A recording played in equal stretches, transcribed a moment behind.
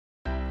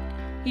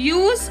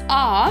Use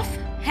of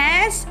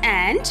has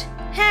and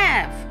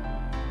have.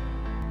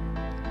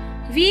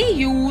 We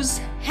use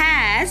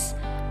has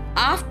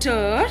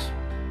after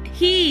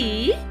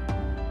he,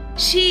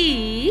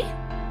 she,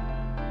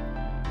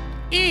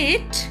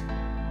 it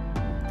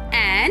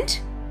and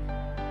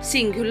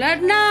singular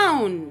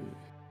noun.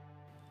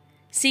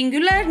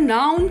 Singular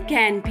noun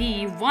can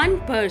be one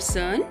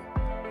person,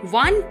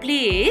 one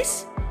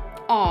place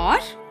or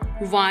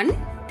one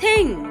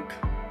thing.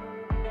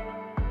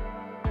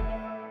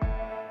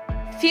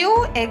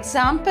 Few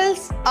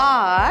examples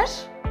are: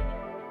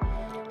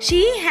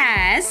 she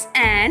has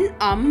an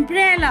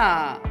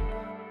umbrella.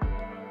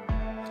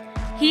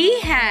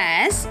 He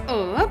has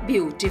a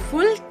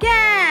beautiful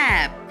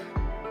cap.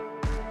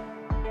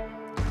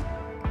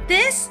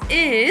 This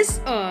is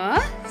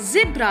a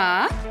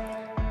zebra.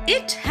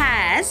 It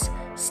has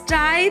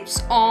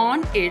stripes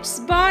on its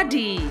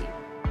body.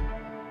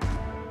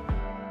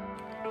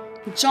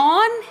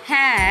 John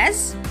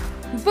has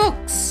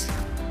books.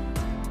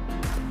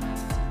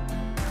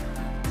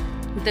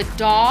 The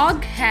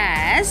dog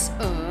has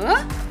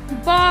a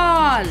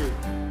ball.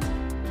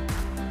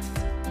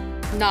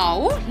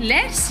 Now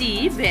let's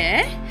see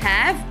where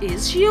have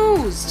is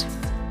used.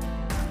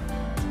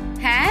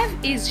 Have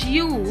is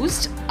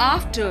used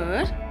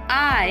after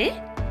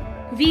I,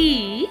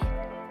 we,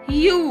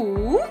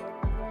 you,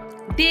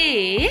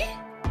 they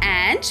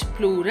and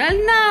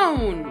plural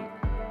noun.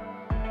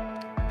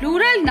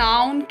 Plural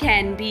noun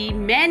can be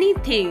many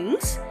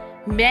things,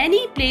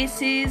 many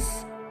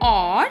places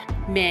or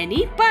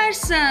many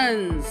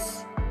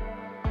persons.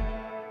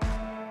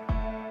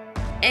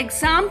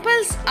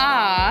 Examples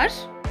are: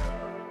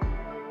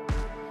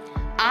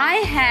 I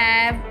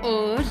have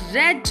a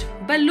red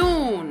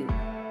balloon.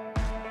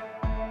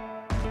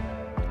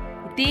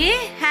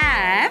 They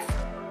have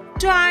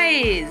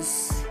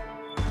toys.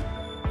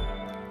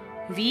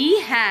 We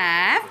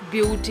have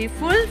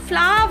beautiful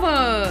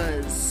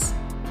flowers.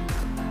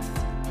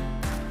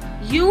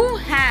 You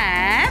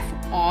have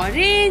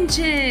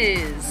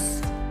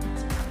oranges.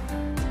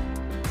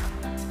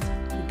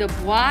 The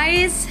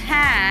boys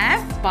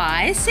have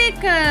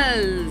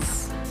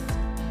bicycles.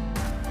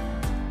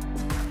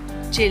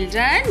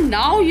 Children,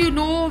 now you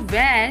know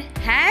where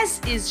has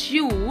is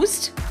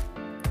used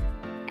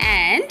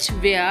and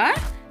where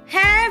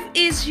have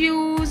is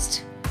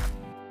used.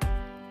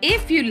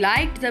 If you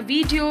liked the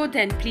video,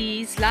 then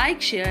please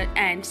like, share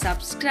and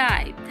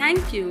subscribe.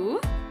 Thank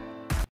you.